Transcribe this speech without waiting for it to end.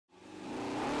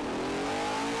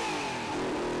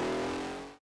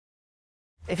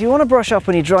If you want to brush up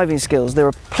on your driving skills, there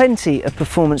are plenty of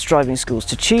performance driving schools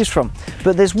to choose from,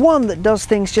 but there's one that does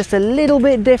things just a little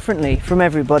bit differently from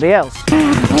everybody else.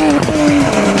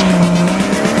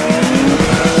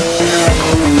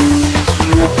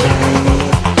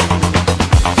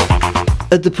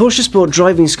 At the Porsche Sport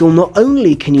Driving School, not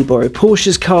only can you borrow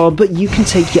Porsche's car, but you can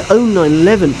take your own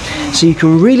 911, so you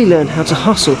can really learn how to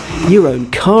hustle your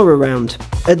own car around.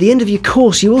 At the end of your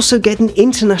course, you also get an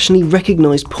internationally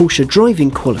recognised Porsche driving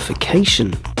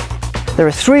qualification. There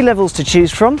are 3 levels to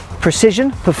choose from: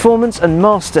 Precision, Performance and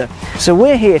Master. So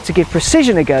we're here to give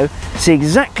Precision a go, see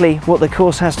exactly what the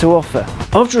course has to offer.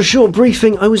 After a short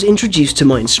briefing, I was introduced to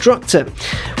my instructor.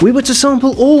 We were to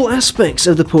sample all aspects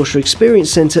of the Porsche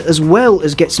Experience Centre, as well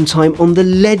as get some time on the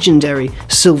legendary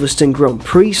Silverstone Grand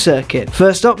Prix circuit.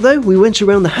 First up though, we went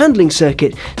around the handling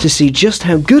circuit to see just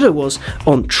how good I was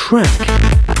on track.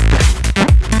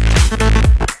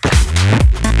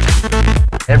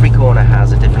 Every corner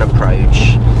has a different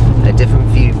approach, a different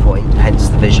viewpoint, hence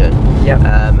the vision,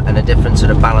 and a different sort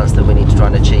of balance that we need to try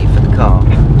and achieve for the car.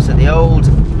 So the old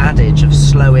adage of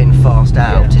slow in, fast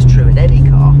out is true in any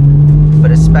car,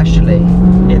 but especially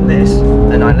in this.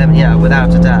 The 911, yeah,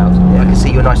 without a doubt. I can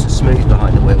see you're nice and smooth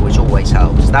behind the wheel, which always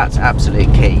helps. That's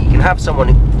absolute key. You can have someone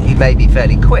who may be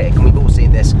fairly quick, and we've all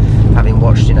seen this having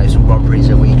watched, you know, some Grand Prix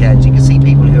at weekends. You can see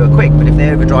people who are quick, but if they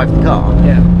overdrive the car,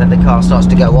 then the car starts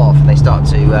to go off and they start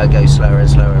to go slower and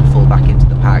slower and fall back into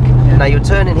the pack. Now your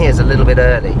turn in here is a little bit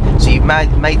early, so you've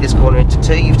made this corner into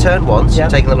 2. You've turned once, you've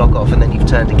taken the lock off, and then you've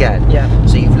turned again.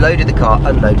 So you've loaded the car,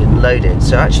 unloaded and loaded.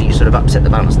 So actually you sort of upset the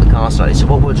balance of the car slightly. So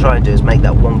what we'll try and do is make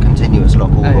that one continuous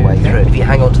lock all the way through. If you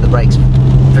hang on to the brakes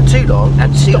for too long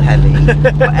and too heavy,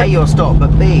 well, A, you'll stop,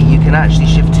 but B, you can actually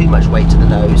shift too much weight to the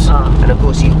nose, and of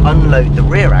course you unload the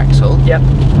rear axle,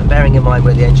 and bearing in mind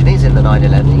where the engine is in the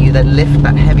 911, you then lift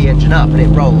that heavy engine up and it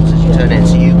rolls as you turn in,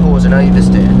 so you cause an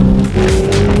oversteer.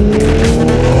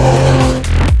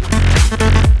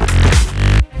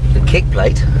 The kick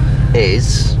plate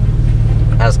is,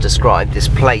 as described, this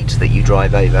plate that you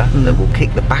drive over that will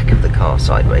kick the back of the car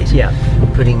sideways,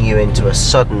 putting you into a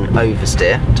sudden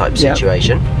oversteer type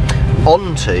situation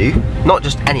onto not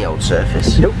just any old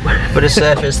surface, but a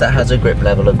surface that has a grip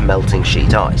level of melting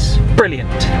sheet ice. Brilliant.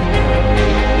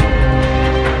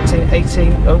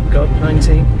 18, oh god,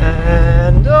 19,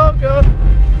 and oh god.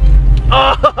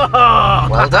 Oh!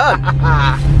 Well done.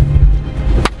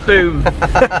 Boom.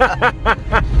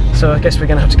 So I guess we're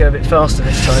going to have to go a bit faster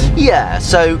this time. Yeah,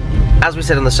 so as we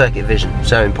said on the circuit vision,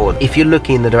 so important. If you're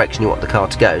looking in the direction you want the car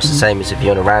to go, it's the same as if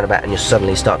you're on a roundabout and you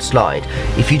suddenly start to slide.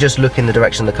 If you just look in the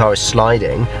direction the car is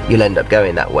sliding, you'll end up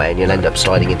going that way and you'll end up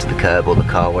sliding into the curb or the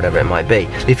car, whatever it might be.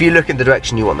 If you look in the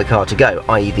direction you want the car to go,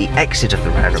 i.e. the exit of the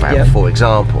roundabout, for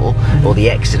example, or the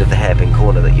exit of the hairpin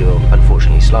corner that you're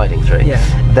unfortunately sliding through,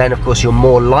 then of course you're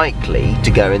more likely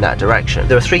to go in that direction.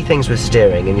 There are 3 things with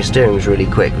steering, and your steering was really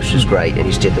quick, which was great, and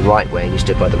you steered the right way and you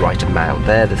steered by the right amount.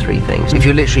 They're the 3 things. If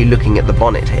you're literally looking at the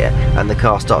bonnet here and the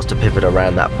car starts to pivot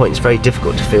around that point, it's very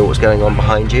difficult to feel what's going on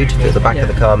behind you, to feel the back of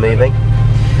the car moving.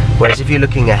 Whereas if you're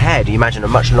looking ahead, you imagine a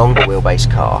much longer wheelbase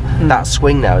car, that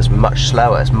swing now is much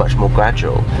slower, it's much more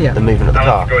gradual, the movement of the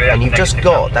car, and you've just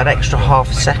got that extra half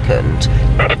a second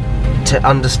to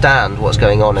understand what's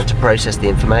going on and to process the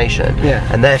information,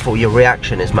 and therefore your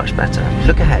reaction is much better.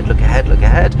 Look ahead, look ahead, look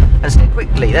ahead, and steer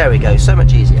quickly. There we go, so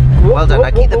much easier. Well done. Now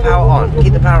keep the power on,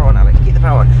 keep the power on, Alex, keep the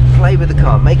power on. Play with the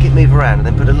car, make it move around, and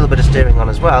then put a little bit of steering on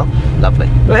as well. Lovely.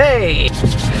 Hey,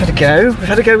 we've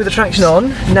had to go with the traction on.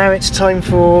 Now it's time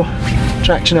for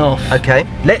traction off. Okay.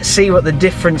 Let's see what the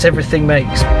difference everything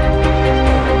makes.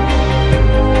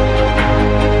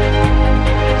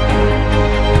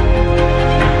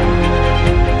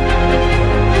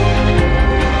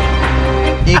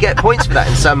 You get points for that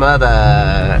in some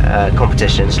other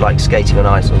competitions, like skating on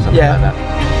ice or something like that.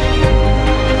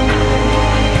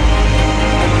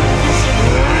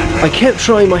 I kept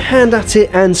trying my hand at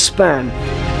it and span.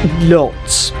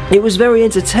 Lots. It was very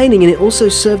entertaining, and it also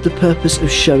served the purpose of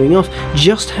showing off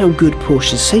just how good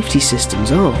Porsche's safety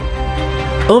systems are.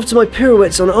 After my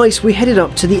pirouettes on ice, we headed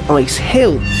up to the ice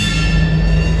hill.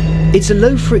 It's a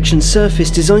low friction surface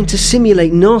designed to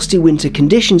simulate nasty winter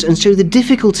conditions and show the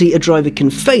difficulty a driver can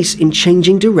face in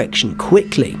changing direction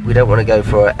quickly. We don't want to go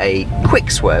for a quick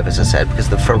swerve, as I said, because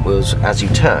the front wheels, as you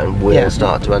turn, will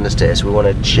start to understeer. So we want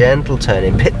a gentle turn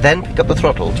in, then pick up the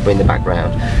throttle to bring the back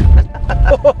round.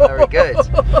 Very good.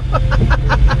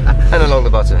 And along the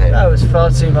bottom here. That was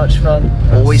far too much fun.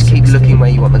 Always keep looking where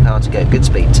you want the car to go. Good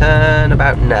speed. Turn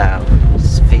about now.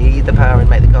 Feed the power and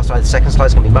make the car slide. The second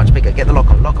slide's going to be much bigger. Get the lock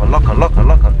on, lock on, lock on, lock on,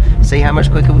 lock on. See how much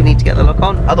quicker we need to get the lock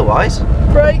on? Otherwise,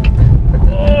 brake.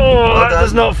 Oh, well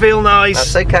does not feel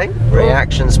nice. That's okay.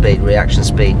 Reaction speed,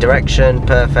 direction,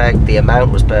 perfect, the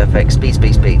amount was perfect,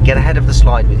 speed. Get ahead of the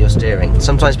slide with your steering.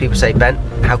 Sometimes people say, Ben,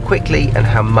 how quickly and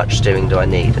how much steering do I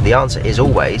need? And the answer is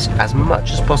always as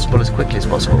much as possible, as quickly as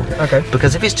possible. Okay.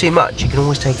 Because if it's too much, you can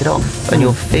always take it off, and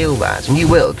you'll feel that, and you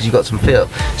will, because you've got some feel.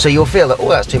 So you'll feel that, oh,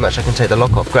 that's too much, I can take the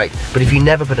lock off, great. But if you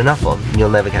never put enough on, you'll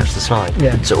never catch the slide.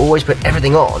 Yeah. So always put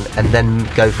everything on, and then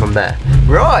go from there.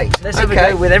 Right, let's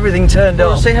go with everything turned on.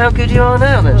 We'll see how good you are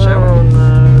now then, shall we? Oh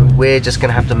no. We're just going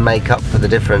to have to make up for the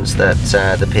difference that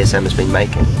the PSM has been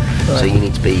making. Right. So you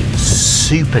need to be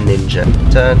super ninja.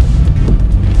 Turn.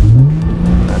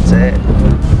 That's it.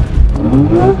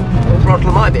 The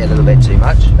throttle might be a little bit too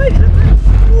much. Maybe a little bit.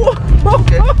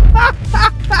 Good. Oh,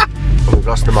 we've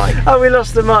lost the mic. Oh, we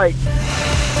lost the mic.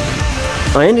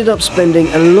 I ended up spending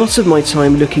a lot of my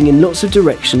time looking in lots of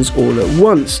directions all at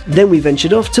once. Then we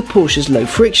ventured off to Porsche's low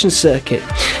friction circuit.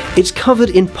 It's covered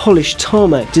in polished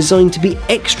tarmac designed to be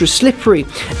extra slippery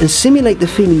and simulate the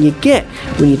feeling you get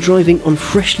when you're driving on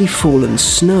freshly fallen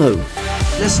snow.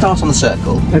 Let's start on the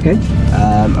circle. Okay.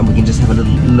 And we can just have a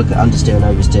little look at understeer and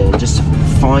oversteer and just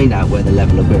find out where the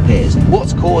level of grip is.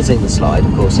 What's causing the slide,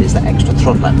 of course, is the extra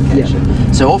throttle application.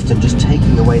 Yeah. So often just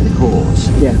taking away the cause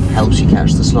helps you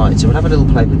catch the slide. So we'll have a little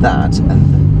play with that.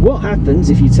 And what happens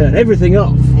if you turn everything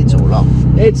off? It's all off.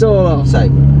 It's all off. So, I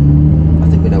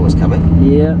think we know what's coming.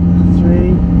 Yeah.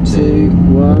 3, 2,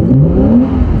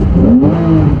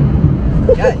 1.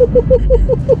 Okay.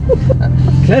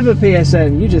 Clever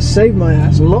PSM, you just saved my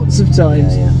ass lots of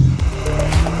times. Yeah.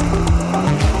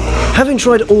 Having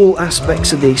tried all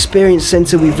aspects of the Experience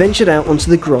Centre, we ventured out onto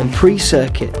the Grand Prix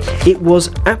circuit. It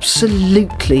was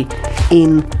absolutely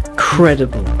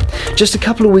incredible. Just a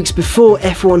couple of weeks before,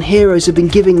 F1 heroes had been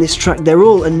giving this track their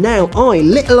all, and now I,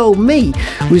 little old me,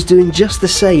 was doing just the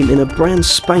same in a brand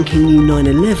spanking new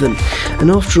 911.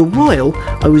 And after a while,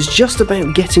 I was just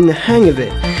about getting the hang of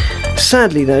it.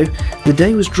 Sadly though, the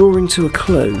day was drawing to a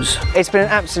close. It's been an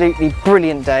absolutely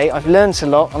brilliant day. I've learnt a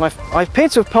lot, and I appear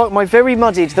to have parked my very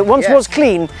muddied, that once was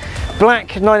clean,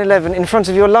 black 911 in front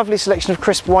of your lovely selection of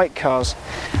crisp white cars.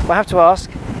 But I have to ask,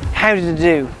 how did it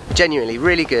do? Genuinely,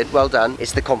 really good, well done.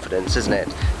 It's the confidence, isn't it?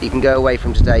 You can go away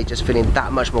from today just feeling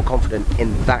that much more confident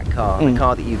in that car, the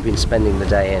car that you've been spending the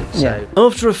day in. So.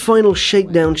 After a final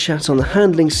shakedown chat on the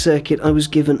handling circuit, I was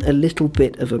given a little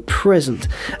bit of a present.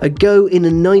 A go in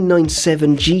a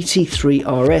 997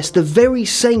 GT3 RS, the very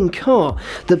same car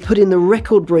that put in the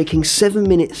record-breaking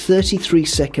 7-minute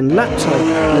 33-second lap time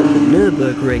at the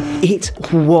Nürburgring. It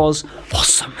was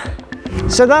awesome.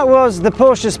 So that was the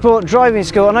Porsche Sport Driving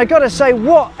School, and I gotta say,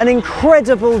 what an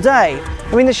incredible day.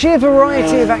 I mean, the sheer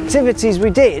variety of activities we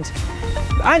did,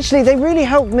 actually they really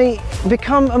helped me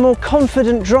become a more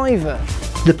confident driver.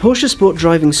 The Porsche Sport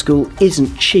Driving School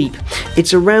isn't cheap.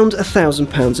 It's around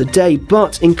 £1,000 a day,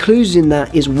 but included in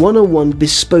that is 101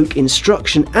 bespoke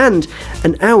instruction and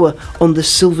an hour on the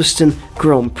Silverstone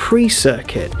Grand Prix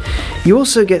circuit. You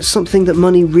also get something that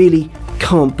money really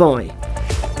can't buy: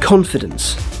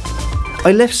 confidence.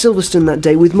 I left Silverstone that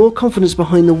day with more confidence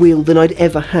behind the wheel than I'd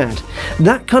ever had.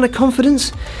 That kind of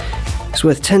confidence is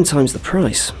worth 10 times the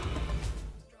price.